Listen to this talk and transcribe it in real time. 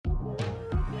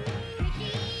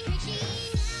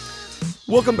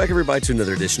Welcome back, everybody, to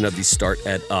another edition of the Start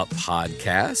Ed Up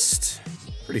podcast.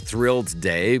 Pretty thrilled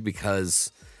today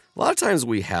because a lot of times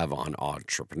we have on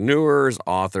entrepreneurs,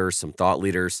 authors, some thought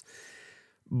leaders,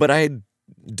 but I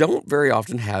don't very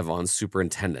often have on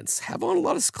superintendents, have on a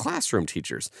lot of classroom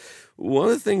teachers. One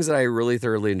of the things that I really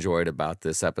thoroughly enjoyed about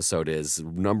this episode is,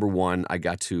 number one, I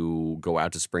got to go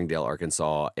out to Springdale,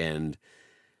 Arkansas, and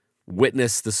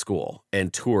witness the school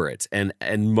and tour it, and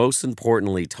most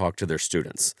importantly, talk to their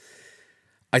students.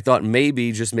 I thought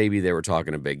maybe, just maybe, they were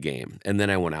talking a big game. And then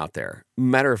I went out there.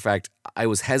 Matter of fact, I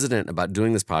was hesitant about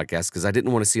doing this podcast because I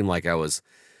didn't want to seem like I was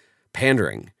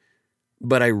pandering.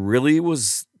 But I really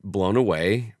was blown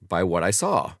away by what I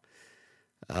saw.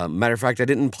 Matter of fact, I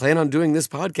didn't plan on doing this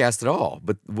podcast at all.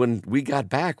 But when we got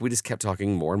back, we just kept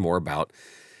talking more and more about,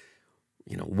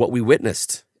 what we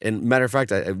witnessed. And matter of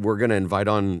fact, we're going to invite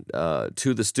on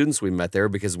two of the students we met there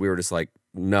because we were just like,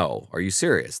 no, are you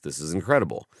serious? This is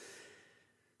incredible.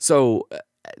 So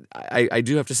I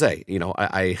do have to say,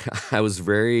 I was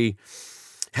very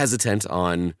hesitant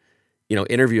on,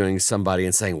 interviewing somebody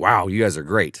and saying, wow, you guys are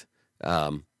great.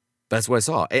 That's what I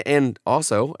saw. And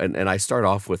also, and I start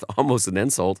off with almost an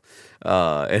insult,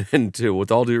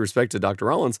 with all due respect to Dr.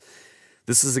 Rollins,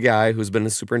 this is a guy who's been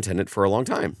a superintendent for a long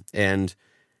time. And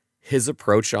his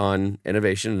approach on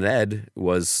innovation and ed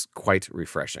was quite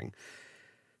refreshing.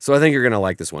 So I think you're going to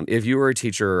like this one. If you are a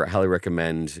teacher, I highly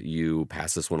recommend you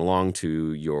pass this one along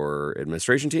to your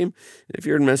administration team. If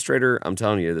you're an administrator, I'm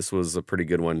telling you, this was a pretty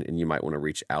good one, and you might want to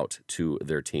reach out to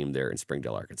their team there in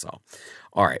Springdale, Arkansas.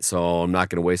 All right, so I'm not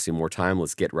going to waste any more time.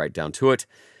 Let's get right down to it.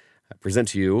 I present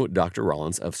to you Dr.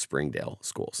 Rollins of Springdale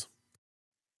Schools.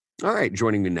 All right,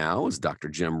 joining me now is Dr.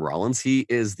 Jim Rollins. He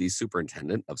is the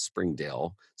superintendent of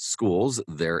Springdale Schools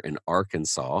there in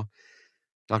Arkansas.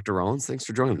 Dr. Rollins, thanks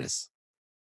for joining us.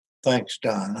 Thanks,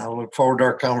 Don. I look forward to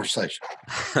our conversation.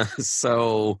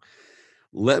 So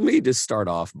let me just start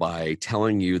off by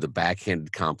telling you the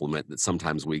backhanded compliment that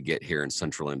sometimes we get here in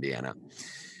Central Indiana.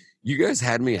 You guys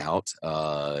had me out,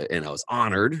 and I was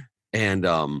honored. And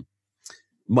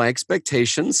my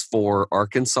expectations for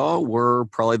Arkansas were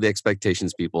probably the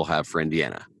expectations people have for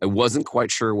Indiana. I wasn't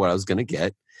quite sure what I was going to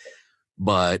get,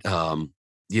 but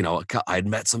I'd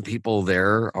met some people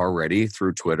there already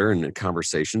through Twitter and in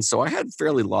conversations, so I had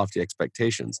fairly lofty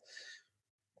expectations.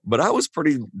 But I was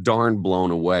pretty darn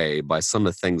blown away by some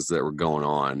of the things that were going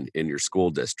on in your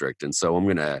school district. And so I'm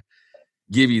going to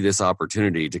give you this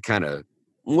opportunity to kind of,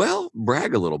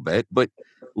 brag a little bit, but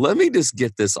let me just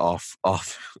get this off.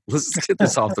 Let's get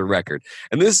this off the record.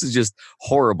 And this is just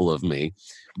horrible of me.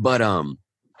 But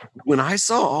when I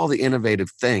saw all the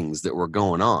innovative things that were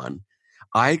going on,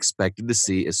 I expected to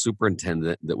see a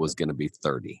superintendent that was going to be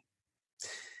 30.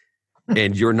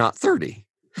 And you're not 30.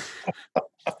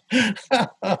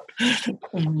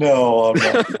 No, I'm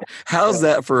not. How's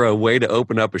that for a way to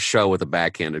open up a show with a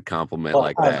backhanded compliment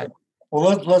like that?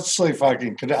 Well, let's see if I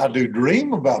can. Could I do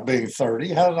dream about being 30?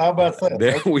 How about that?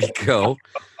 There we go.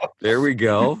 There we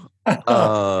go.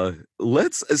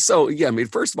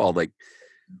 First of all,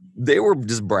 they were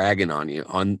just bragging on you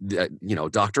on,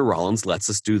 Dr. Rollins lets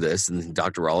us do this and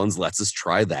Dr. Rollins lets us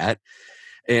try that.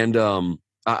 And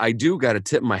I do got to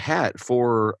tip my hat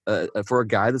for a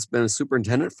guy that's been a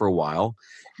superintendent for a while.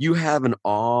 You have an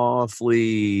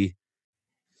awfully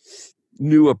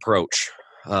new approach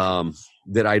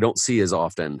that I don't see as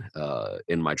often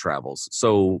in my travels.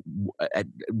 So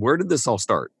where did this all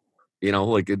start?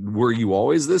 Were you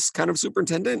always this kind of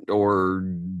superintendent, or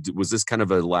was this kind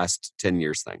of a last 10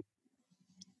 years thing?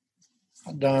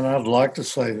 Don, I'd like to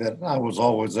say that I was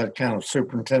always that kind of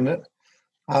superintendent.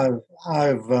 I've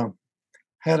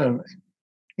had an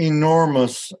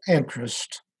enormous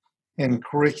interest in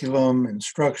curriculum,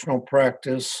 instructional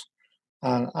practice.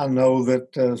 I know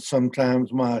that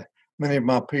sometimes many of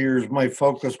my peers may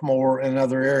focus more in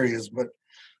other areas, but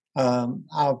I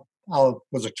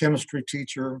was a chemistry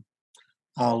teacher.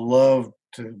 I love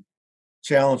to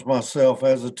challenge myself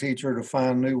as a teacher to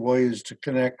find new ways to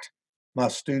connect my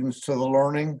students to the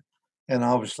learning. And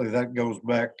obviously that goes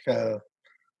back to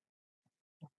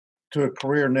a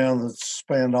career now that's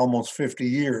spanned almost 50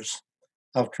 years.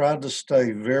 I've tried to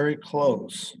stay very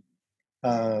close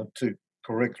to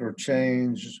curricular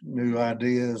change, new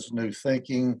ideas, new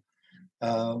thinking.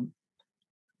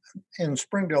 In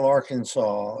Springdale,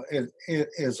 Arkansas, it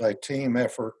is a team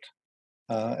effort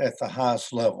at the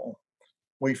highest level.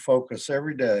 We focus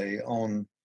every day on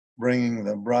bringing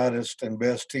the brightest and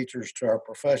best teachers to our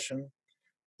profession,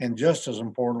 and just as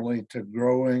importantly, to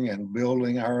growing and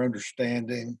building our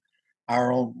understanding,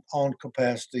 our own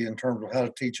capacity in terms of how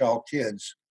to teach all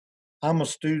kids. I'm a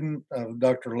student of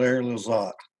Dr. Larry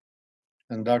Lizotte.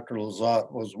 and Dr.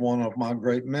 Lazat was one of my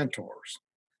great mentors.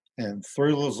 And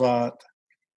through Lazat,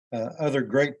 other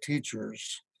great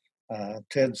teachers,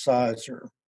 Ted Sizer,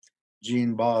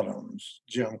 Gene Bottoms,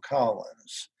 Jim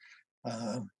Collins,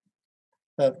 uh,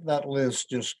 that list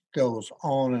just goes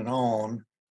on and on.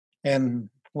 And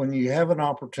when you have an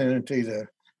opportunity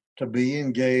to be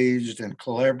engaged in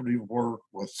collaborative work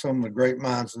with some of the great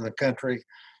minds in the country,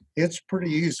 it's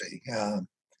pretty easy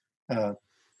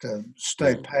to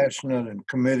stay Mm. passionate and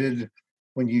committed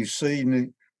when you see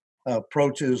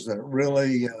approaches that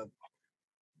really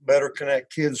better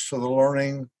connect kids to the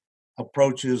learning,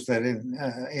 approaches that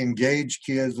engage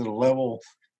kids at a level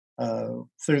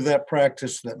through that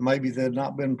practice that maybe they'd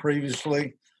not been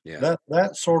previously. Yeah.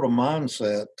 That sort of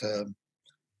mindset,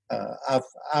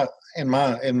 in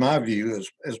my view,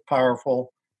 is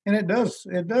powerful, and it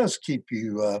does keep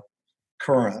you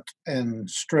current and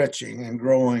stretching and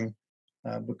growing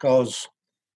because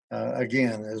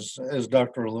again, as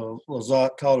Dr.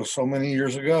 Lazat taught us so many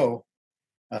years ago,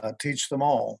 teach them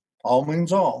all. All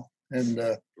means all, and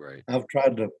Right. I've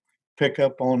tried to pick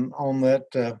up on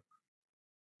that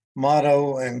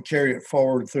motto and carry it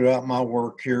forward throughout my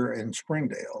work here in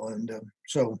Springdale. And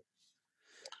so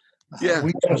Yeah.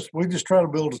 we just try to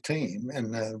build a team,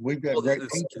 and we've got Well, great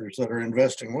it's teachers that are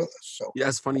investing with us. So yeah,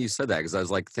 it's funny you said that because I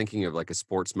was like thinking of like a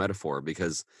sports metaphor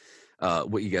because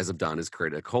what you guys have done is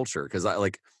create a culture. Because I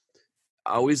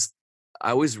always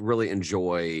I always really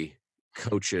enjoy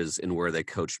coaches and where they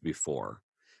coached before.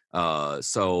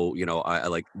 So I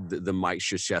like the Mike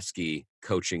Krzyzewski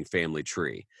coaching family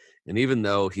tree. And even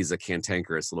though he's a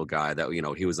cantankerous little guy, that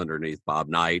he was underneath Bob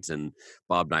Knight, and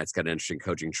Bob Knight's got an interesting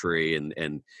coaching tree, and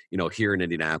here in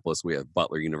Indianapolis we have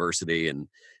Butler University, and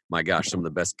my gosh, some of the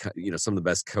best some of the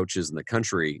best coaches in the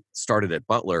country started at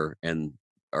Butler and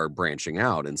are branching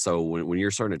out. And so when you're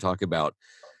starting to talk about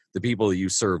the people you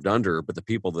served under, but the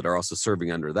people that are also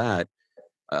serving under that,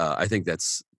 I think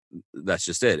that's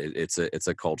just it. It's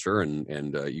a culture,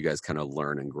 and you guys kind of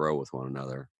learn and grow with one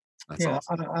another. That's yeah,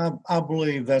 awesome. I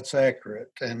believe that's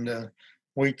accurate, and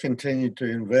we continue to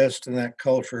invest in that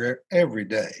culture every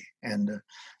day. And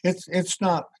it's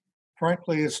not,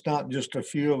 frankly, it's not just a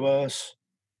few of us.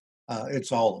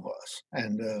 It's all of us.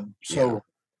 And Yeah, so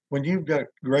when you've got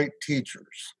great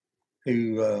teachers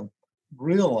who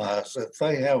realize that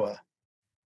they have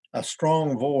a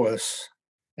strong voice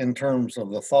in terms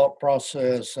of the thought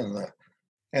process and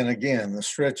again the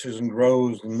stretches and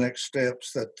grows and next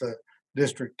steps that the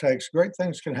district takes, great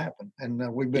things can happen.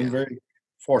 And we've been yeah. very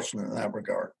fortunate in that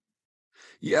regard.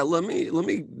 Yeah, let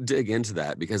me dig into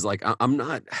that because I'm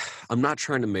not I'm not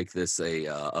trying to make this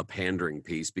a pandering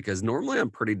piece because normally I'm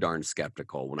pretty darn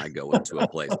skeptical when I go into a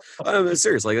place. I'm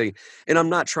serious, and I'm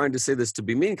not trying to say this to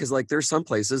be mean because there's some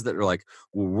places that are like,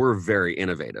 well, we're very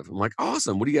innovative. I'm like,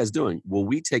 awesome. What are you guys doing? Well,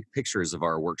 we take pictures of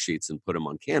our worksheets and put them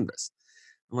on Canvas.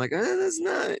 I'm like, that's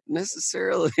not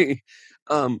necessarily.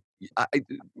 I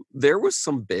there was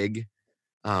some big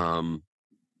um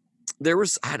there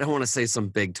was I don't want to say some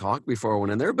big talk before I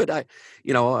went in there, but I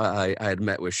had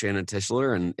met with Shannon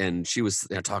Tischler, and she was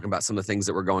talking about some of the things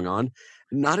that were going on,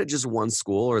 not at just one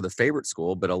school or the favorite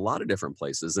school, but a lot of different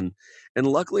places. And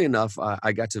luckily enough,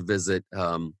 I got to visit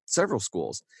several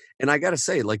schools, and I got to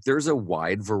say, like, there's a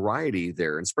wide variety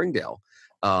there in Springdale,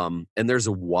 and there's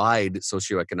a wide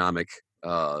socioeconomic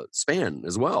span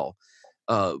as well.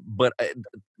 But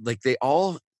like they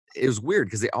all, it was weird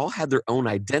because they all had their own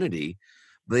identity.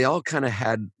 They all kind of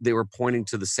they were pointing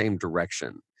to the same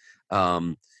direction.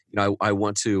 I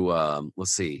went to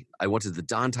let's see, I went to the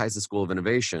Don Tyson School of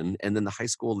Innovation, and then the high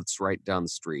school that's right down the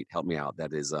street. Help me out.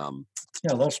 That is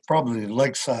Yeah, that's probably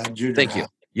Lakeside Junior thank you. High,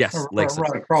 Yes, Lakeside.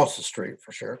 right across the street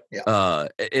for sure. Yeah.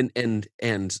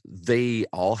 And they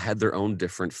all had their own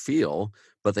different feel,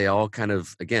 but they all kind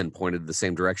of again pointed the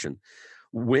same direction.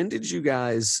 When did you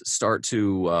guys start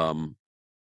to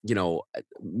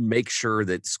make sure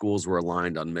that schools were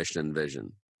aligned on mission and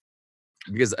vision?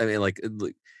 Because I mean,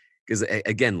 because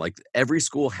again, like every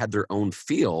school had their own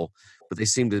feel, but they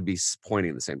seemed to be pointing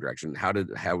in the same direction. How did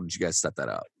you guys set that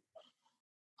up?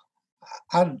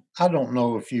 I don't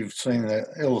know if you've seen the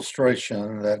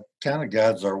illustration that kind of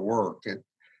guides our work.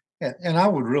 And I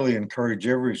would really encourage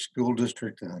every school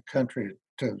district in the country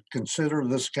to consider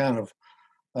this kind of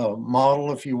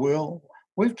model, if you will.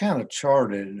 We've kind of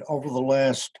charted over the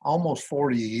last almost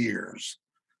 40 years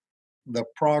the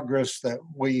progress that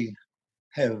we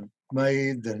have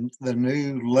made, the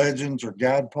new legends or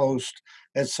guideposts,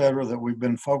 et cetera, that we've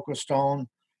been focused on.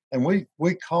 And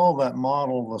we call that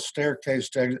model the staircase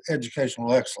to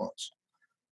educational excellence.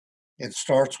 It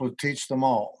starts with teach them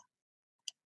all.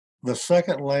 The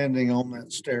second landing on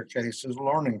that staircase is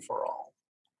learning for all.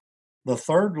 The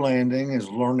third landing is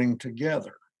learning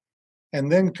together.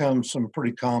 And then comes some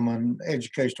pretty common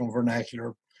educational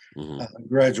vernacular, Hmm.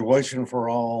 graduation for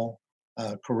all,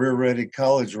 career ready,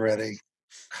 college ready,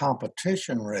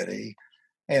 competition ready.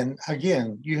 And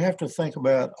again, you have to think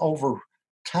about over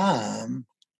time.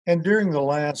 And during the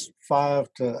last 5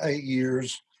 to 8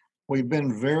 years, we've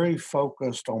been very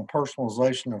focused on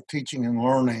personalization of teaching and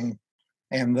learning,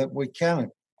 and that we kind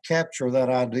of capture that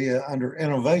idea under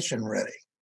innovation ready.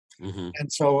 Hmm.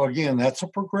 And so, again, that's a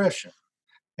progression.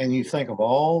 And you think of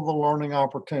all the learning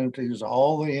opportunities,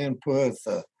 all the input,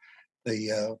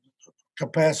 the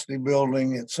capacity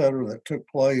building, et cetera, that took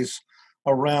place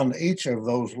around each of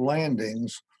those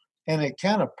landings. And it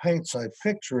kind of paints a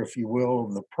picture, if you will,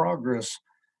 of the progress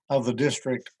of the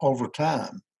district over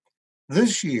time.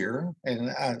 This year, in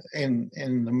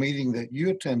the meeting that you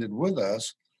attended with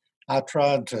us, I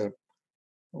tried to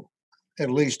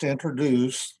at least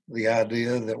introduce the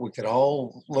idea that we could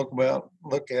all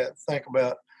look at, think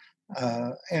about,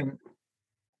 and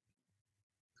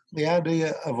the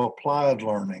idea of applied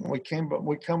learning. We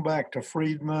come back to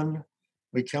Friedman,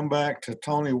 we come back to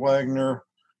Tony Wagner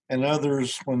and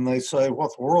others when they say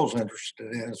what the world's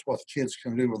interested in is what kids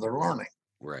can do with their learning.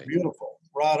 Right. Beautiful,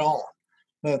 right on.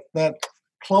 That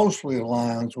closely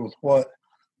aligns with what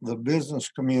the business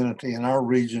community in our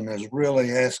region is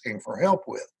really asking for help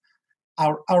with.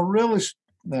 I really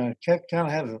kind of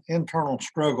had an internal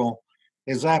struggle.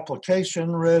 Is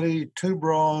application ready? Too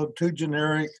broad? Too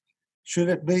generic? Should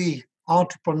it be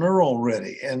entrepreneurial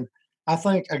ready? And I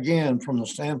think, again, from the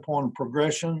standpoint of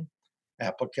progression,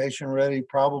 application ready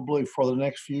probably for the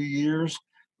next few years.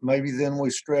 Maybe then we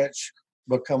stretch,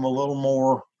 become a little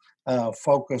more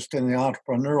focused in the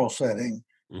entrepreneurial setting,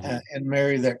 Hmm. and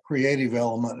marry that creative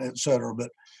element, et cetera.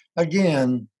 But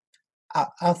again,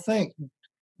 I think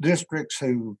districts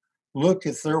who look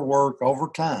at their work over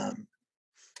time,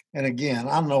 and again,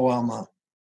 I know I'm a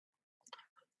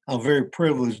very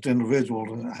privileged individual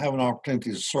to have an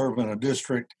opportunity to serve in a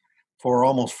district for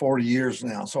almost 40 years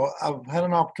now. So I've had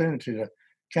an opportunity to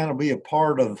kind of be a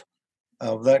part of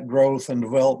that growth and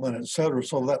development, et cetera.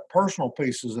 So that personal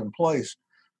piece is in place,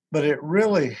 but it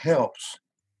really helps,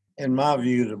 in my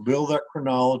view, to build that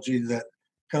chronology that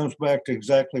comes back to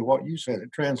exactly what you said.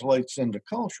 It translates into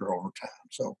culture over time.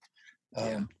 So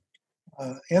Yeah.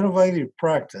 um, innovative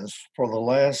practice for the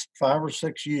last 5 or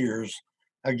 6 years,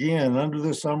 again, under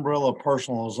this umbrella of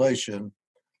personalization,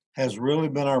 has really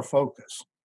been our focus.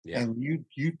 Yeah. And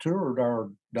you toured our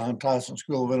Don Tyson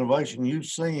School of Innovation. You've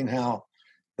seen how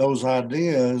those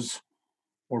ideas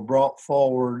were brought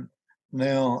forward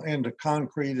now into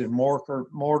concrete and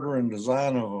mortar and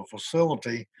design of a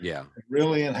facility Yeah. that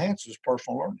really enhances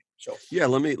personal learning. So Yeah,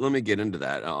 let me get into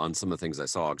that on some of the things I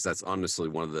saw because that's honestly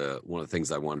one of the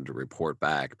things I wanted to report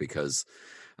back because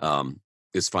um,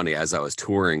 it's funny as I was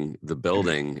touring the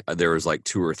building, there was like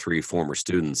two or three former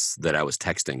students that I was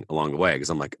texting along the way because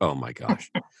I'm like, oh my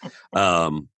gosh.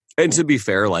 And to be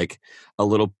fair, like a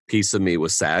little piece of me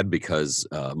was sad because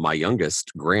my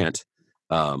youngest Grant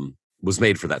was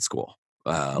made for that school.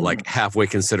 Like halfway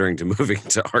considering to moving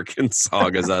to Arkansas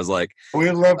because I was like,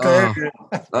 we'd love to have oh,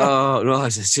 you. oh no,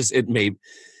 it's just it made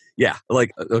yeah,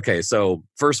 like okay. So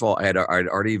first of all, I'd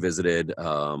already visited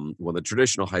one of the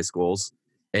traditional high schools,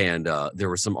 and there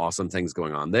were some awesome things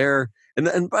going on there.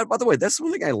 And by the way, that's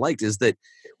one thing I liked is that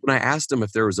when I asked them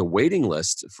if there was a waiting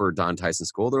list for Don Tyson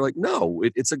School, they're like, no,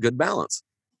 it's a good balance.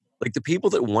 Like the people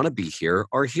that want to be here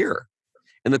are here.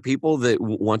 And the people that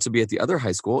want to be at the other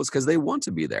high school is because they want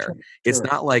to be there. Sure, It's sure.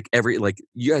 not like like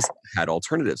you guys had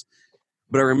alternatives.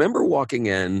 But I remember walking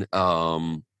in.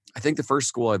 I think the first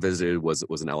school I visited was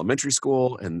an elementary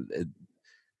school, and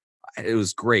it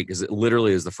was great because it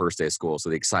literally is the first day of school, so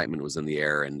the excitement was in the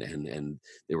air, and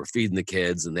they were feeding the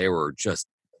kids, and they were just,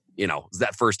 it was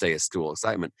that first day of school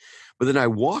excitement. But then I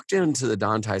walked into the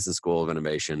Don Tyson School of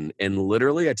Innovation, and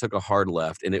literally I took a hard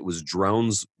left, and it was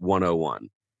Drones 101.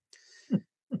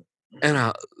 And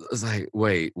I was like,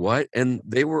 wait, what? And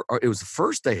it was the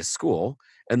first day of school,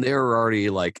 and they were already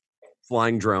like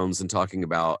flying drones and talking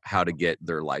about how to get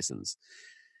their license.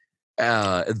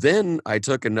 Then I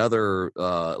took another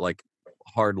like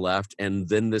hard left, and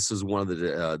then this is one of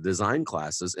the design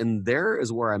classes, and there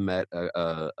is where I met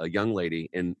a young lady,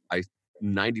 and I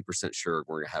 90% sure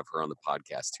we're gonna have her on the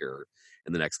podcast here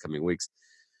in the next coming weeks.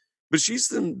 But she's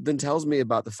then tells me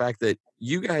about the fact that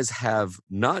you guys have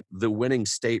not the winning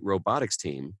state robotics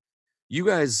team. You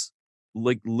guys,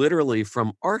 like literally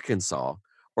from Arkansas,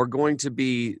 are going to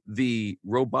be the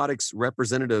robotics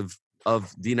representative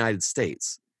of the United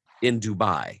States in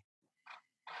Dubai.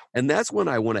 And that's when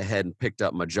I went ahead and picked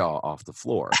up my jaw off the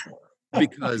floor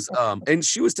because and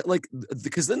she was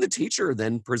because then the teacher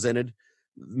then presented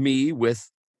me with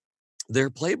their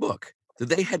playbook that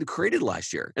they had created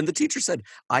last year, and the teacher said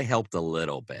I helped a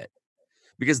little bit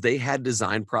because they had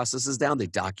design processes down, they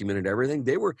documented everything.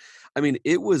 I mean,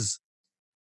 it was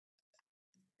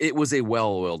a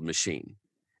well-oiled machine.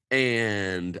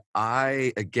 And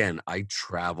I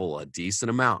travel a decent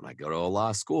amount. I go to a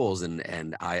lot of schools,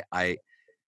 and I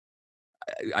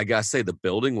gotta say the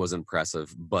building was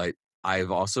impressive, but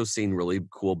I've also seen really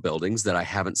cool buildings that I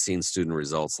haven't seen student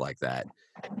results like that.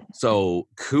 So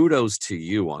kudos to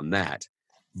you on that.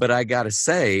 But I gotta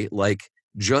say, like,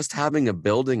 just having a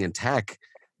building in tech,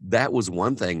 that was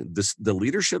one thing. The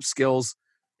leadership skills,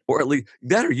 or at least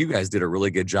that, or you guys did a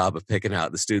really good job of picking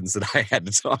out the students that I had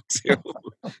to talk to.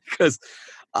 Because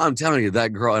I'm telling you,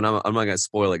 that girl, and I'm not gonna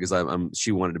spoil it because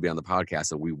she wanted to be on the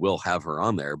podcast, and we will have her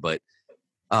on there. But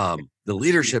the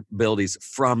leadership abilities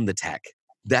from the tech,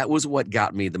 that was what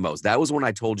got me the most. That was when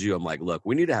I told you, I'm like, look,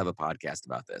 we need to have a podcast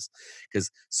about this, because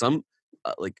one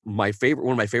of my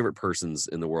favorite persons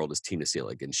in the world is Tina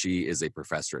Seelig, and she is a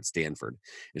professor at Stanford,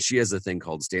 and she has a thing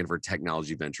called Stanford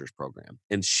Technology Ventures Program,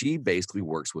 and she basically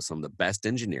works with some of the best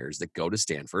engineers that go to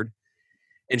Stanford,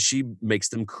 and she makes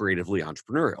them creatively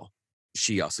entrepreneurial.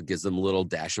 She also gives them a little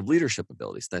dash of leadership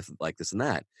ability, stuff like this and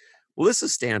that. Well, this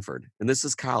is Stanford, and this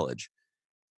is college.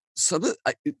 So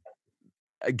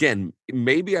again,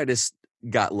 maybe I just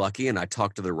got lucky and I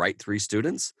talked to the right 3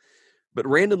 students, but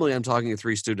randomly I'm talking to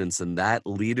 3 students, and that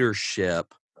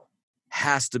leadership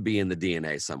has to be in the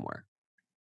DNA somewhere.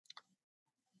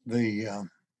 I've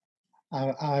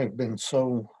been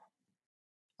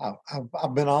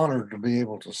I've been honored to be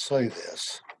able to say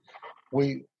this.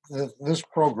 This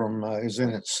program is in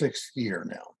its 6th year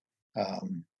now.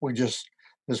 We just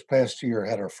this past year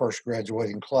had our first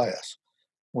graduating class.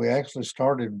 We actually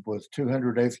started with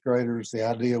 200 8th graders. The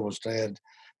idea was to add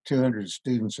 200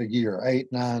 students a year, 8,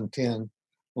 9, 10,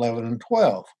 11, and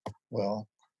 12. Well,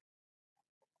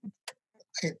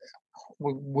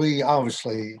 we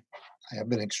obviously have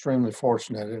been extremely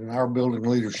fortunate, and our building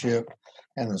leadership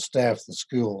and the staff at the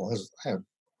school have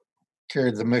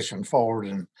carried the mission forward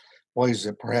in ways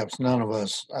that perhaps none of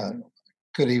us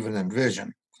could even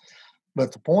envision.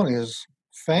 But the point is,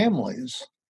 families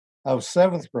of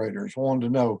 7th graders wanted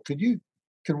to know, could we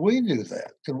do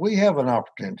that? Could we have an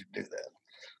opportunity to do that?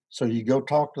 So you go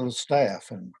talk to the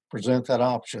staff and present that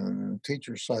option, and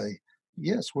teachers say,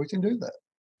 yes, we can do that.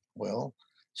 Well,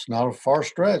 it's not a far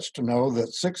stretch to know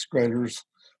that 6th graders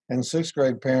and 6th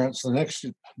grade parents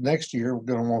the next year are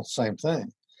going to want the same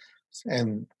thing.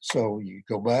 And so you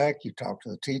go back, you talk to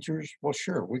the teachers. Well,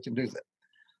 sure, we can do that.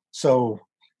 So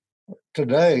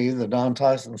today, the Don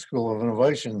Tyson School of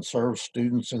Innovation serves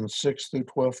students in 6th through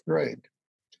 12th grade.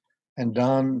 And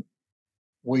Don,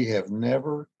 we have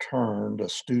never turned a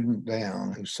student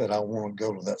down who said, I want to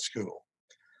go to that school.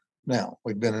 Now,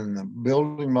 we've been in the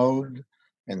building mode,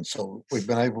 and so we've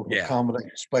been able to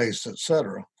accommodate space, et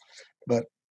cetera. But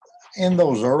in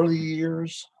those early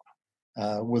years,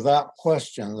 without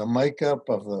question, the makeup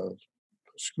of the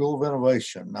School of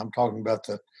Innovation, I'm talking about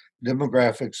the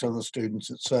demographics of the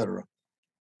students, et cetera,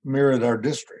 mirrored our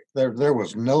district. There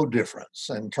was no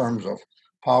difference in terms of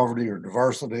poverty or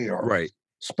diversity or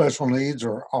special needs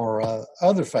or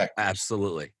other factors.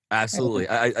 Absolutely.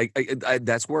 I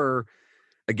that's where,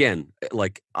 again,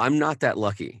 like, I'm not that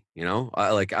lucky, you know.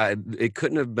 It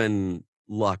couldn't have been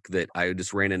luck that I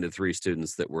just ran into 3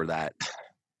 students that were that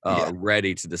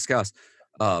ready to discuss.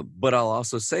 But I'll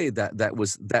also say that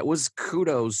was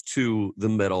kudos to the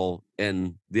middle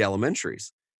and the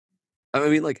elementaries. I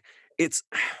mean, like, it's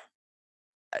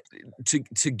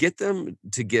to get them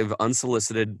to give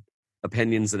unsolicited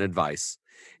opinions and advice,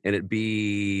 and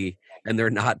they're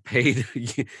not paid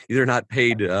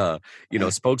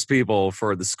spokespeople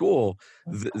for the school.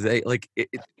 They like it,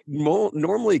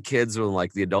 normally kids, when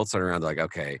like the adults are around, they're like,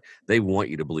 okay, they want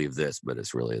you to believe this, but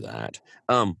it's really that.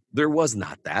 There was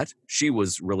not that. She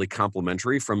was really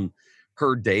complimentary from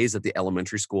her days at the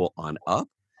elementary school on up,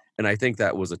 and I think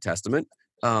that was a testament.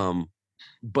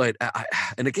 But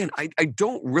and again, I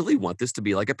don't really want this to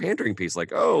be like a pandering piece,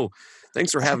 like, oh,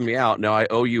 thanks for having me out, now I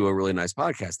owe you a really nice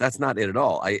podcast. That's not it at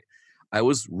all. I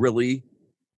was really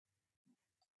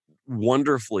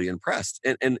wonderfully impressed,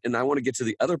 and I want to get to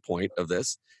the other point of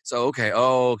this. So okay,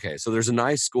 so there's a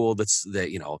nice school that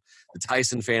the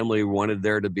Tyson family wanted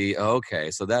there to be.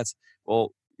 Okay, so that's,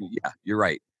 well, yeah, you're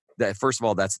right. That, first of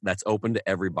all, that's open to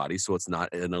everybody, so it's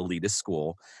not an elitist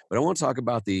school. But I want to talk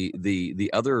about the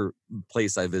other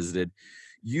place I visited.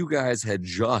 You guys had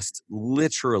just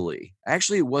literally,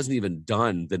 actually, it wasn't even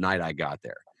done the night I got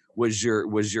there. was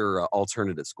your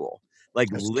alternative school. Like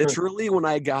That's true. literally when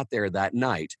I got there that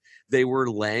night, they were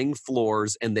laying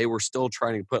floors and they were still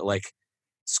trying to put like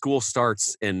school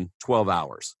starts in 12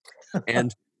 hours.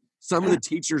 And some of the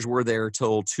teachers were there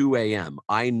till 2 a.m.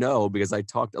 I know because I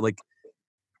talked like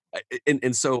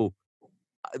and so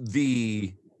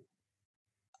the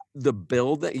the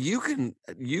building you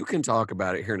can talk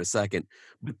about it here in a second,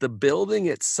 but the building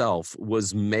itself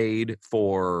was made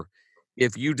for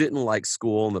if you didn't like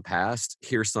school in the past,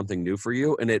 here's something new for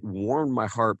you. And it warmed my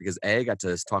heart because I got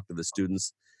to talk to the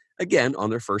students again on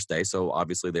their first day. So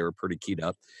obviously they were pretty keyed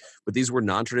up. But these were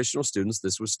non-traditional students.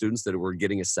 This was students that were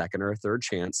getting a second or a third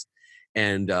chance.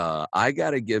 And I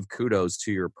gotta give kudos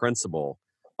to your principal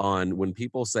on when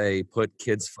people say put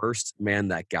kids first, man,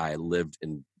 that guy lived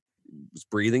and was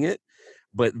breathing it.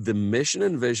 But the mission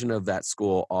and vision of that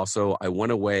school also, I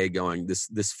went away going,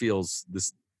 this feels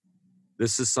this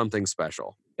is something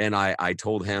special. And I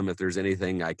told him if there's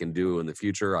anything I can do in the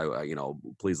future,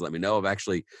 please let me know. I've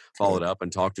actually followed Good. up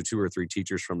and talked to 2 or 3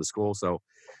 teachers from the school. So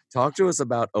talk to us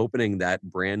about opening that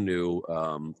brand new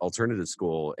alternative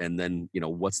school, and then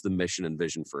what's the mission and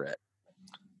vision for it.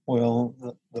 Well,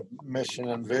 the mission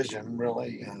and vision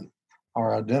really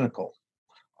are identical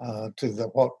to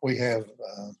what we have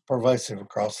pervasive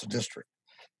across the district.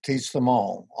 Teach them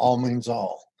all. All means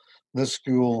all. This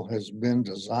school has been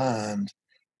designed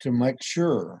to make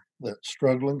sure that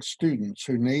struggling students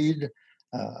who need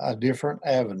a different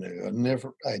avenue,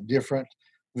 a different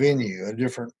venue, a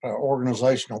different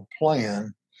organizational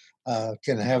plan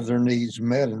can have their needs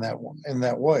met in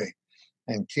that way.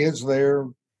 And kids there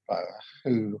uh,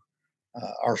 who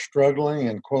are struggling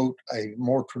in quote a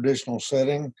more traditional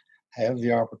setting have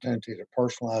the opportunity to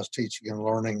personalize teaching and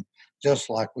learning just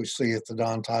like we see at the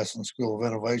Don Tyson School of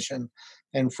Innovation,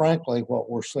 and frankly what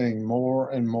we're seeing more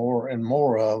and more and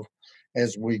more of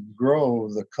as we grow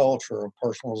the culture of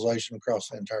personalization across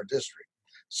the entire district.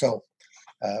 So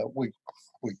we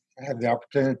had the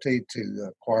opportunity to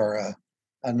acquire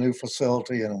a new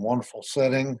facility in a wonderful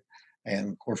setting, and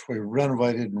of course we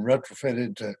renovated and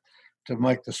retrofitted to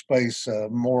make the space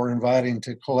more inviting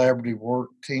to collaborative work,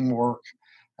 teamwork.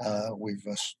 We've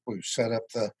set up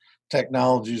the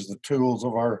technologies, the tools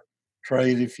of our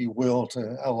trade, if you will,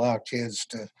 to allow kids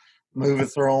to move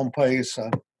at their own pace. Uh,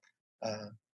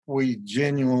 we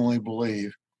genuinely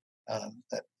believe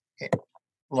that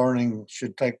learning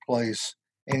should take place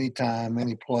anytime,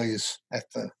 any place at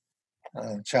the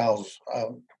child's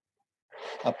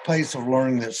a pace of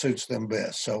learning that suits them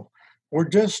best. So we're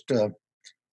just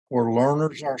we're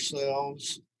learners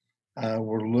ourselves.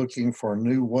 We're looking for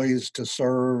new ways to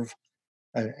serve.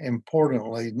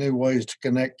 Importantly, new ways to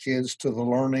connect kids to the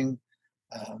learning.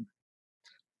 Um,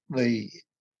 the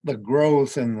the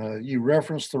growth and you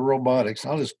referenced the robotics.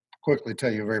 I'll just quickly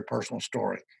tell you a very personal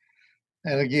story.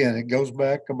 And again, it goes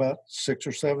back about 6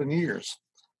 or 7 years.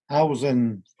 I was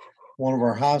in one of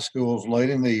our high schools late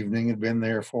in the evening, had been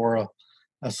there for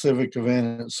a civic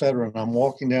event, et cetera. And I'm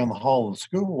walking down the hall of the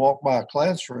school, walk by a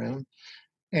classroom,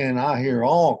 and I hear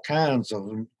all kinds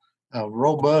of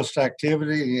robust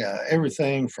activity,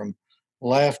 everything from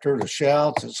laughter to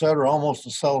shouts, et cetera, almost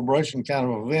a celebration kind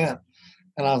of event.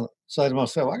 And I say to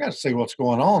myself, I got to see what's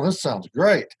going on. This sounds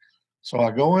great. So I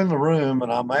go in the room,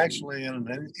 and I'm actually in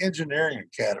an engineering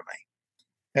academy.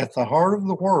 At the heart of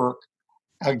the work,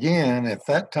 again, at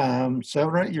that time,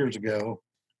 7 or 8 years ago,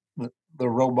 the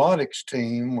robotics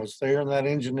team was there in that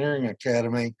engineering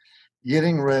academy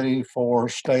getting ready for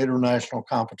state or national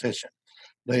competition.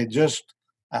 They just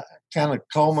kind of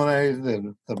culminated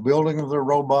the building of their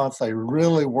robots. They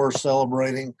really were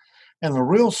celebrating. And the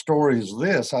real story is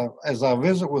this: as I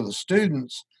visit with the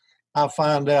students, I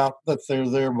find out that they're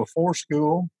there before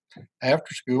school,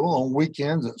 after school, on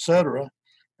weekends, etc.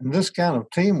 And this kind of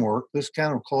teamwork, this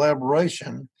kind of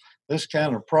collaboration, this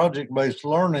kind of project-based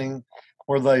learning,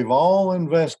 where they've all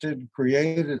invested,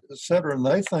 created, etc., and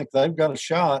they think they've got a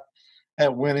shot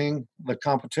at winning the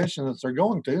competition that they're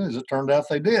going to. As it turned out,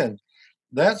 they did.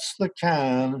 That's the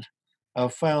kind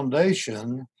of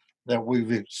foundation that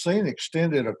we've seen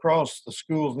extended across the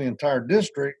schools in the entire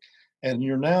district, and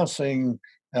you're now seeing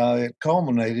it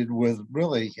culminated with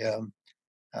really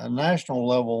national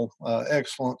level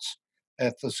excellence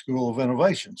at the School of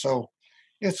Innovation. So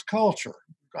it's culture,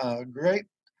 great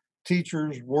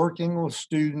teachers working with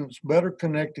students, better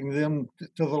connecting them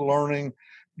to the learning,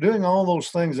 doing all those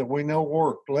things that we know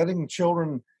work, letting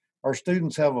children our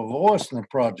students have a voice in the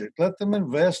project, let them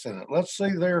invest in it, let's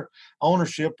see their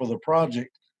ownership of the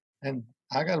project. And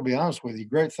I got to be honest with you,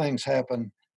 great things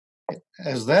happen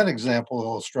as that example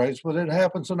illustrates, but it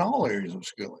happens in all areas of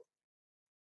schooling.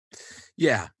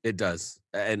 Yeah, it does.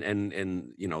 And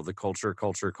the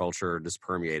culture just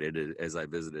permeated as I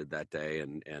visited that day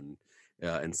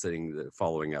and sitting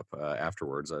following up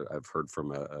afterwards. I've heard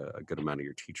from a good amount of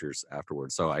your teachers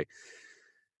afterwards. So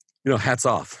hats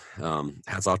off.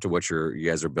 Hats off to what you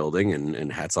guys are building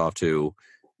and hats off to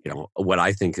what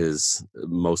I think is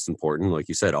most important. Like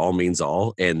you said, all means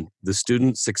all, and the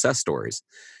student success stories.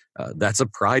 That's a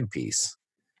pride piece.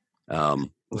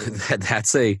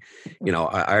 That's I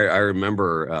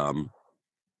remember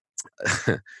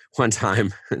one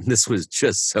time, and this was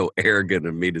just so arrogant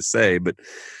of me to say, but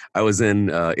I was in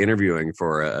interviewing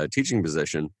for a teaching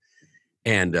position,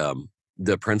 and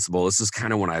the principal, this is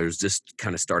kind of when I was just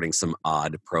kind of starting some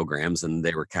odd programs and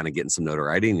they were kind of getting some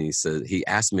notoriety. And he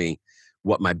asked me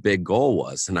what my big goal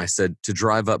was. And I said, to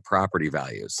drive up property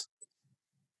values.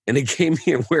 And he gave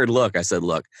me a weird look. I said,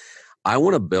 look, I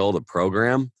want to build a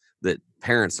program that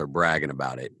parents are bragging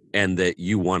about it and that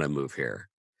you want to move here.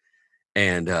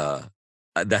 And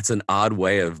that's an odd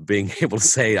way of being able to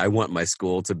say, I want my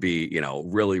school to be,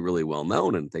 really, really well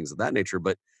known and things of that nature.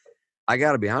 But I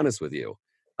got to be honest with you.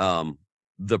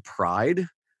 The pride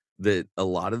that a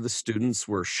lot of the students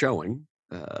were showing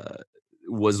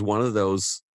was one of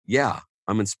those, yeah,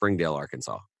 I'm in Springdale,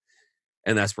 Arkansas.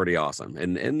 And that's pretty awesome.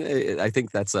 And I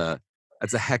think that's a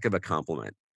heck of a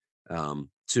compliment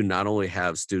to not only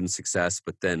have student success,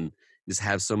 but then just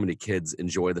have so many kids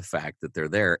enjoy the fact that they're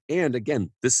there. And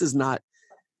again, this is not,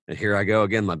 and here I go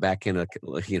again, my backhand,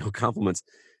 compliments.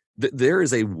 There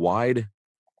is a wide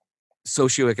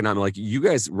socioeconomic, like you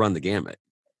guys run the gamut.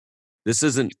 This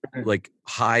isn't like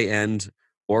high end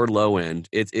or low end.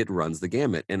 It runs the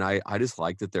gamut. And I just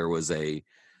like that there was a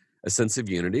sense of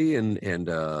unity and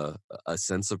a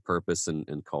sense of purpose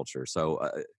and culture. So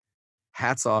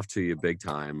hats off to you big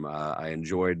time. I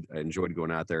enjoyed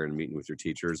going out there and meeting with your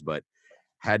teachers, but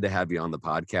had to have you on the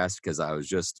podcast because I was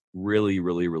just really,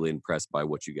 really, really impressed by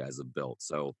what you guys have built.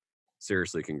 So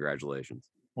seriously, congratulations.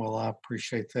 Well, I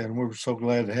appreciate that, and we were so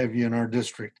glad to have you in our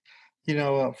district.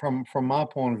 From my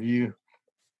point of view,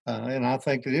 and I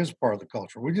think it is part of the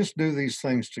culture. We just do these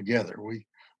things together. We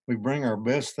bring our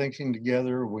best thinking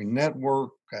together. We network.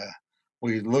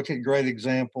 We look at great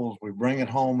examples. We bring it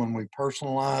home and we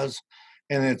personalize.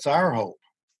 And it's our hope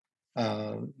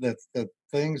that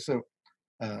things that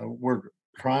we're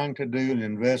trying to do and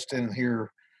invest in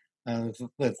here,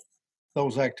 that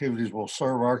those activities will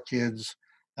serve our kids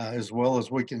as well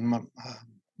as we can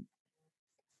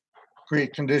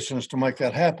create conditions to make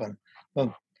that happen.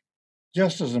 But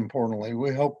just as importantly,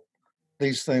 we hope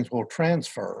these things will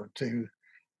transfer to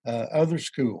other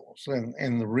schools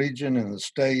in the region, in the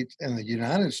state, in the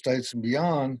United States and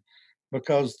beyond,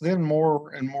 because then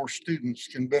more and more students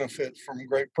can benefit from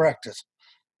great practice.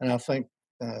 And I think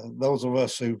those of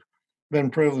us who've been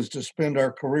privileged to spend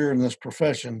our career in this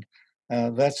profession,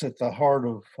 that's at the heart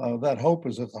of that hope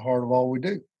is at the heart of all we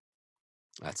do.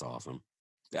 That's awesome.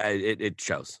 It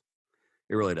shows.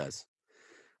 It really does.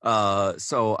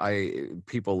 So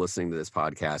people listening to this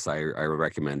podcast, I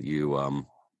recommend you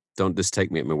don't just take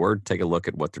me at my word. Take a look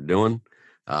at what they're doing.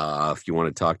 If you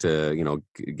want to talk to,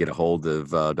 get a hold of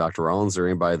Dr. Rollins or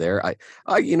anybody there,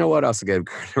 you know what? I also gave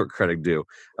credit due.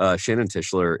 Shannon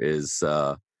Tischler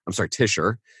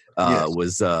Tischer Yes.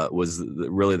 was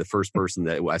really the first person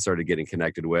that I started getting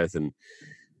connected with, and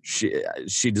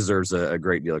she deserves a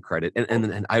great deal of credit.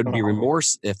 And I would be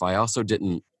remorse if I also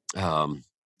didn't.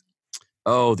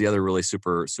 The other really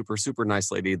super, super, super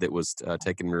nice lady that was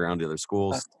taking me around to other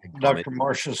schools. Dr.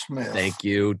 Marcia Smith. Thank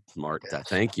you, Mark. Yes.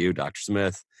 Thank you, Dr.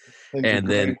 Smith. These And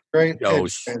then great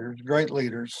educators, great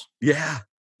leaders.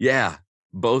 Yeah.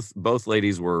 Both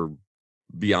ladies were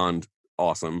beyond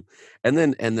awesome. And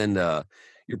then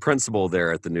your principal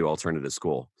there at the new alternative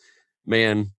school,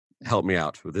 man, help me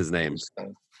out with his name.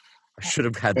 I should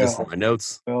have had this in my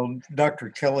notes. Well, Dr.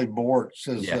 Kelly Bortz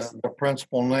is Yes. The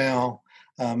principal now.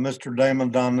 Mr. Damon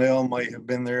Donnell may have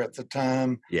been there at the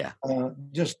time. Yeah. We're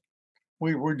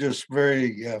just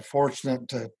very fortunate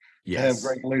to have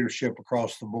great leadership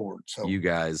across the board. So you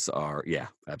guys are, yeah,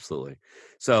 absolutely.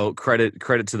 So credit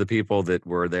to the people that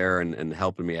were there and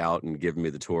helping me out and giving me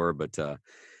the tour. But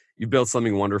you built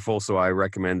something wonderful. So I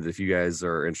recommend that if you guys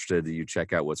are interested, that you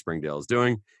check out what Springdale is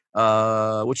doing.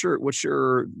 What's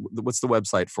the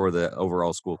website for the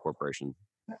overall school corporation?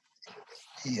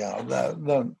 Yeah,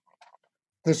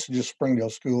 this is just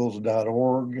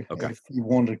springdaleschools.org. Okay. If you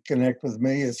want to connect with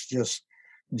me, it's just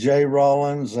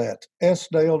jrollins at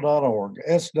sdale.org.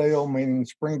 Sdale meaning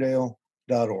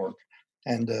springdale.org.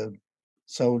 And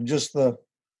so just the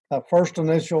first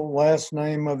initial, last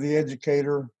name of the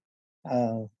educator,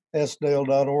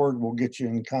 sdale.org will get you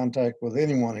in contact with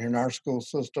anyone here in our school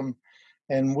system.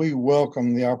 and we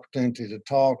welcome the opportunity to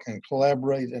talk and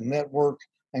collaborate and network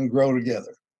and grow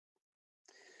together.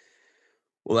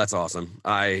 Well, that's awesome.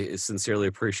 I sincerely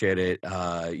appreciate it.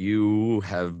 You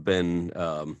have been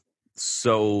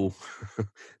so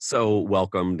so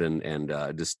welcomed and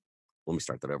just let me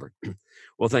start that over.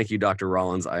 Well, thank you, Dr.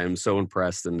 Rollins. I am so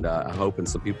impressed, and I'm hoping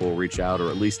some people will reach out or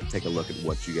at least take a look at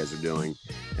what you guys are doing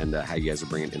and how you guys are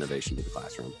bringing innovation to the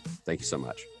classroom. Thank you so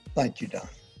much. Thank you, Don.